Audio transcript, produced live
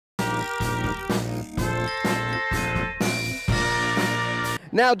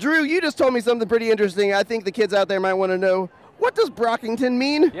Now, Drew, you just told me something pretty interesting. I think the kids out there might want to know. What does Brockington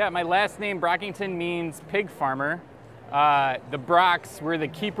mean? Yeah, my last name, Brockington, means pig farmer. The Brocks were the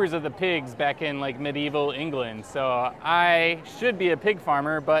keepers of the pigs back in like medieval England. So I should be a pig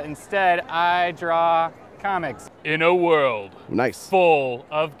farmer, but instead I draw comics. In a world full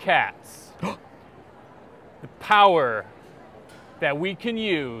of cats, the power that we can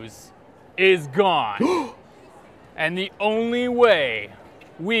use is gone. And the only way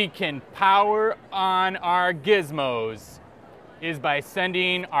we can power on our gizmos is by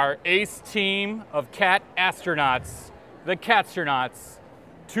sending our ace team of cat astronauts, the Catstronauts,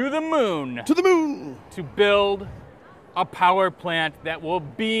 to the moon. To the moon! To build a power plant that will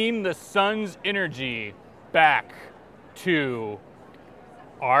beam the sun's energy back to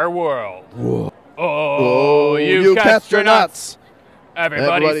our world. Whoa. Oh, you Catstronauts!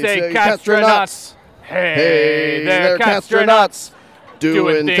 Everybody say Catstronauts! Hey there, Catstronauts!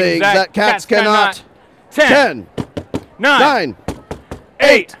 Doing things that cats cannot. 10, 9,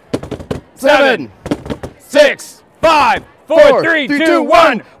 8, 7, 6, 5, 4, 3, 2,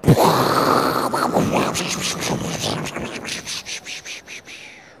 1.